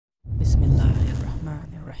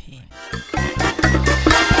Bismillahirrahmanirrahim.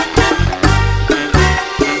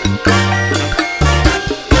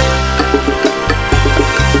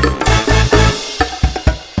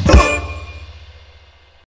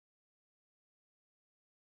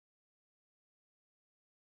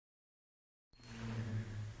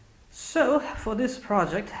 So for this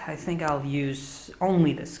project, I think I'll use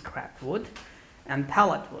only the scrap wood and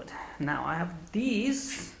pallet wood. Now I have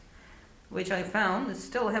these, which I found they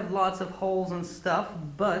still have lots of holes and stuff,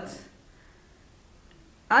 but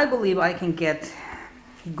I believe I can get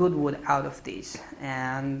good wood out of these,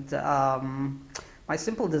 and my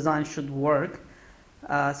simple design should work.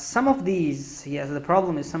 Some of these, yes, the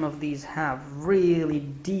problem is some of these have really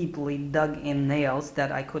deeply dug in nails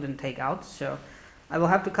that I couldn't take out, so I will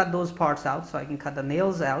have to cut those parts out so I can cut the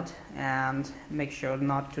nails out and make sure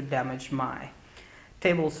not to damage my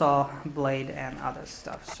table saw blade and other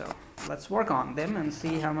stuff. So let's work on them and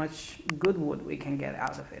see how much good wood we can get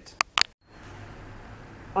out of it.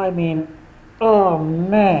 I mean, oh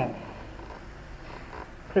man,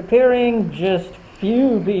 preparing just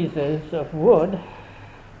few pieces of wood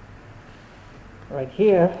right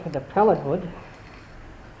here, the pallet wood,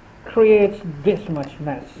 creates this much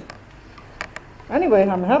mess. Anyway,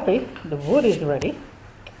 I'm happy the wood is ready,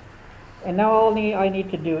 and now all I need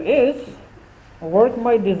to do is work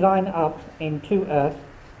my design up into a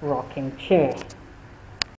rocking chair.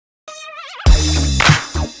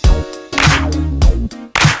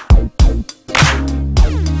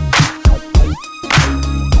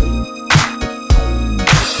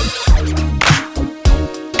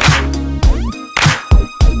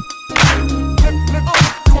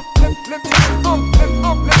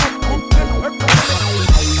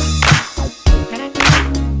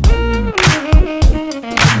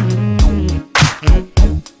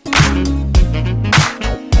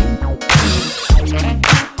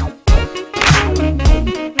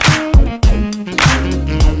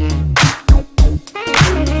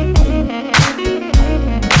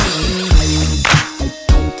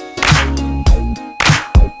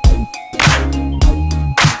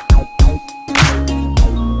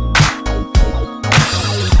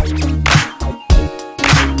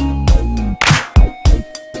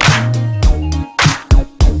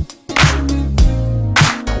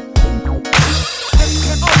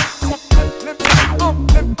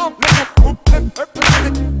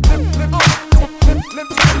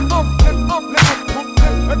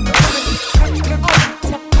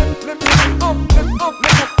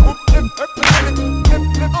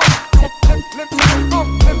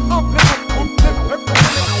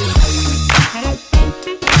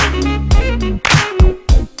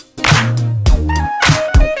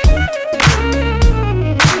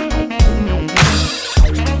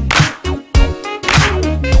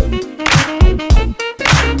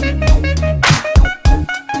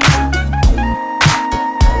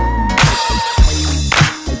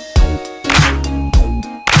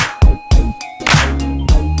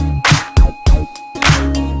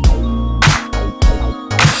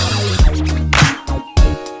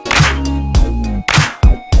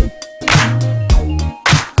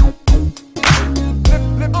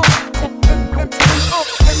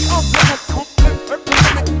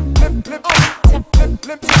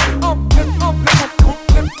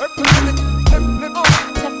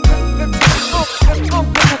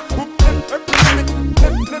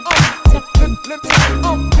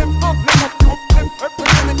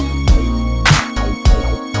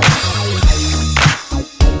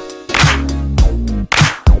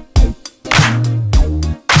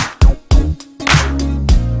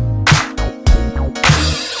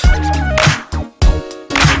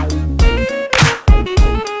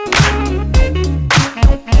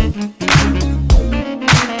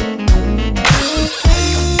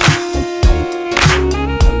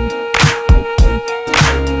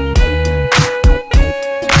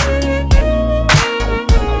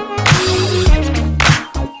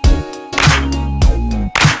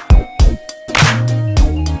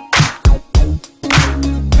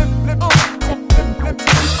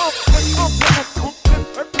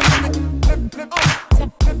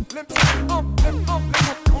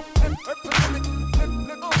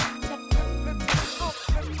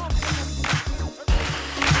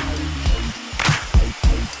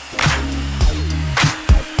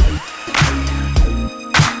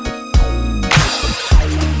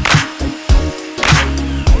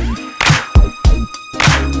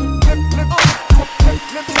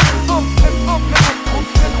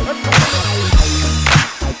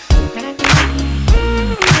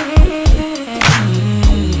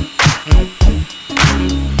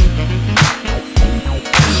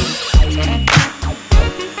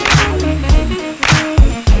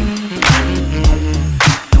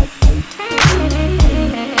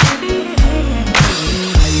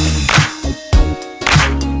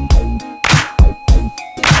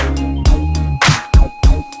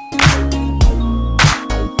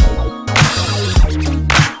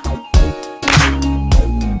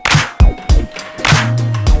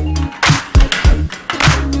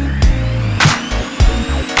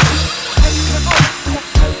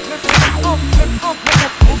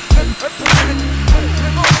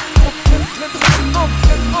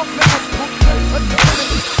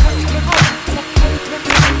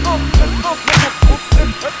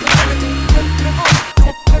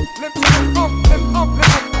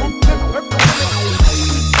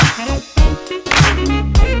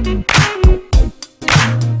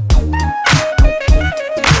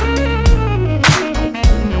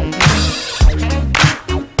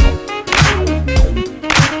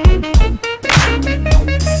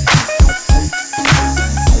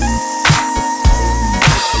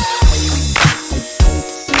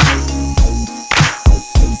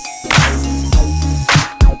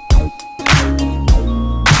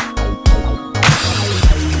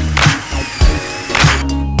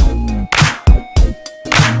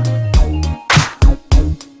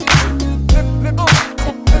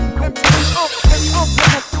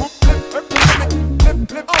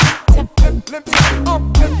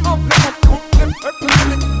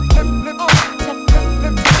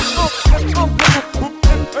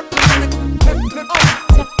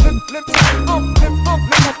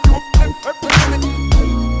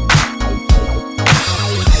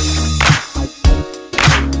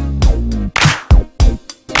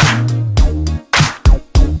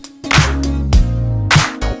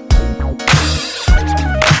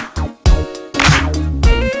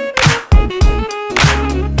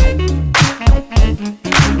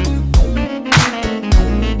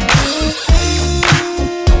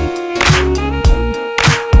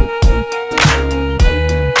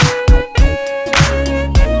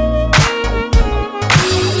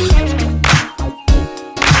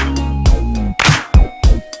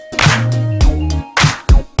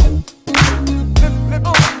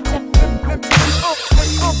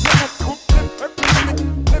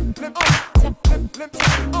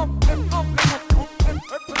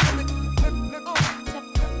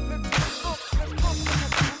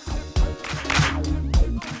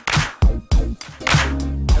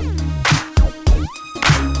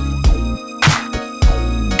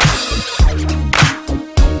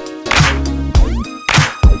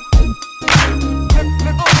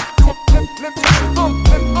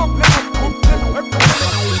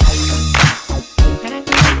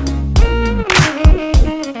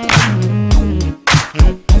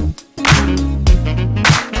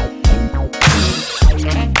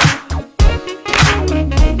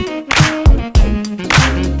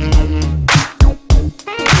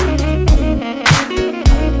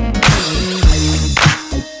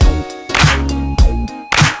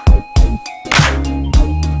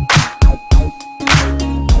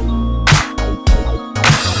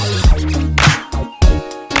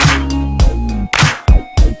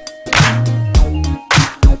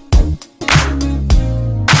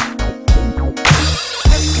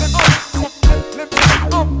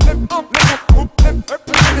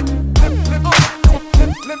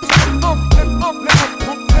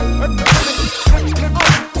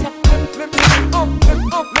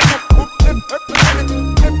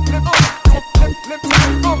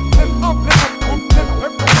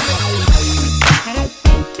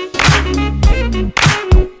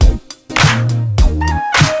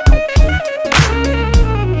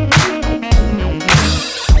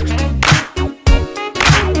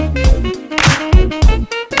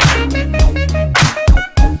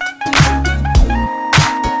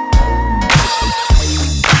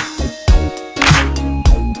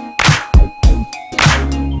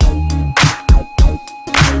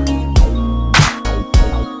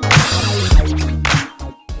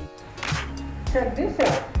 check this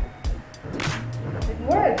out. It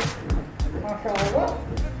works. MashaAllah.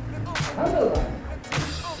 Alhamdulillah.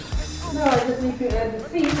 Now I just need to add the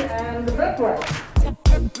seat and the backrack.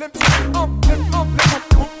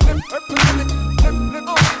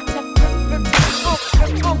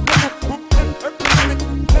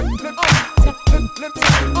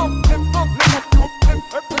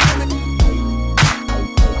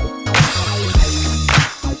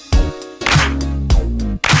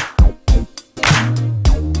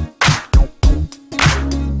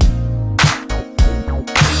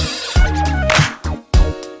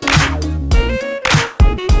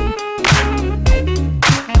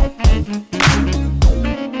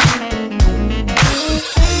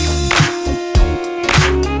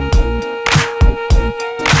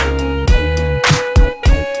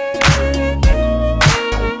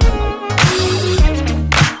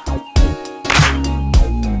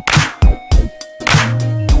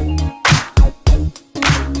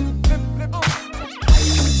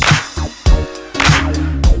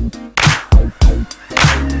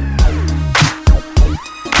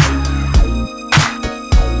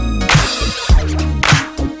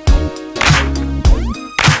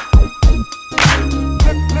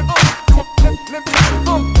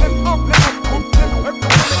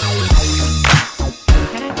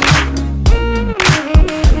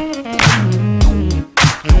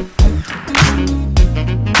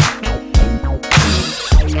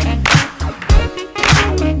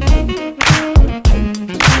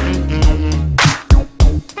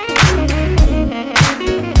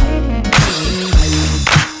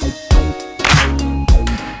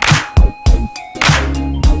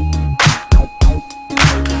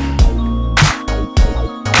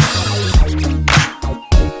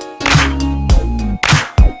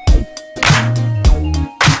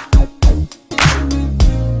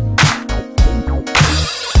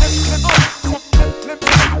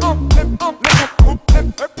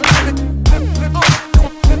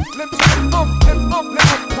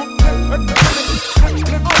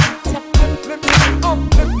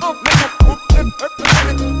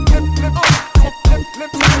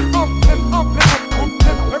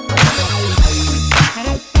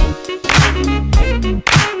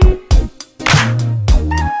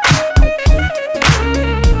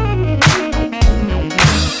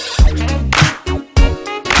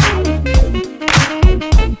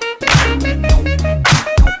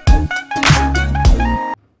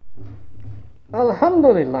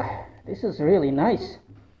 Alhamdulillah, this is really nice.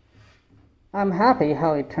 I'm happy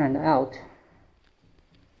how it turned out,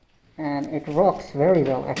 and it rocks very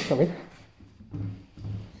well actually.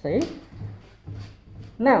 See?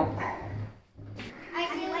 Now,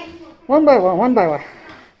 one by one.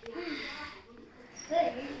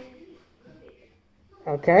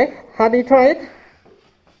 Okay, how do you try it?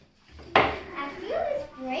 I feel it's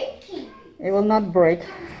breaking. It will not break.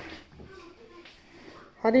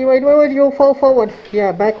 How do you wait? You'll fall forward.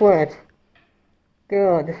 Yeah, backward.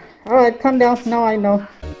 Good. Alright, come down. Now I know.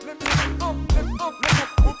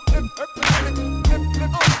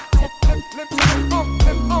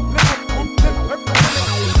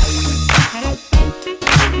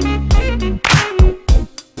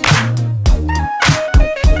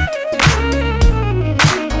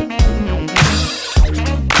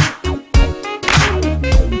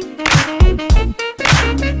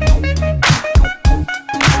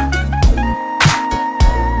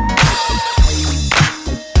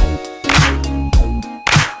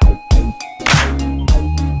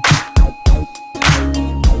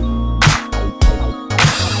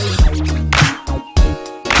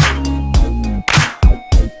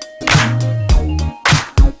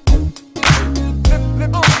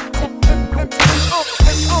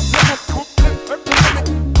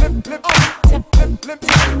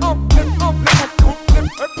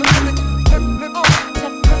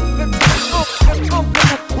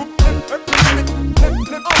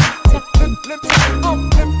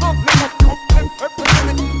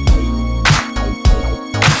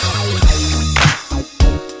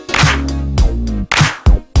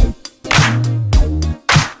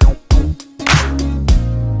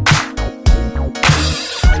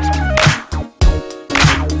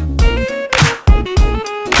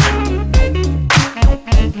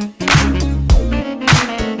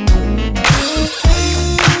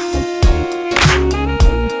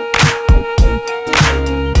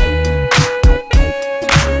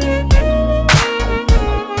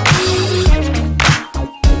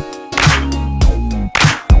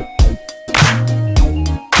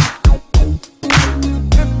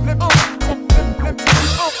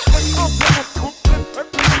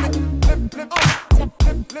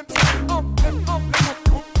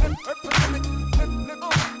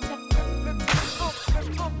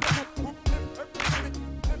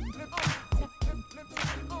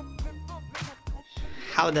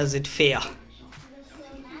 how does it feel? It looks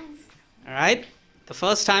so nice. Alright, the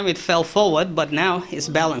first time it fell forward, but now it's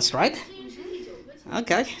balanced, right?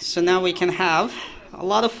 Okay, so now we can have a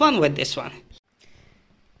lot of fun with this one.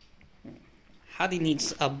 Hadi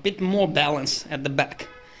needs a bit more balance at the back,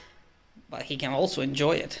 but he can also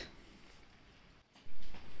enjoy it.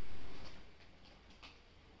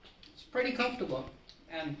 It's pretty comfortable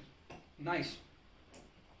and nice.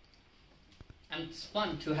 And it's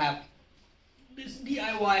fun to have this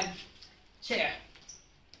DIY chair.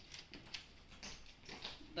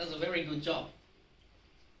 Does a very good job.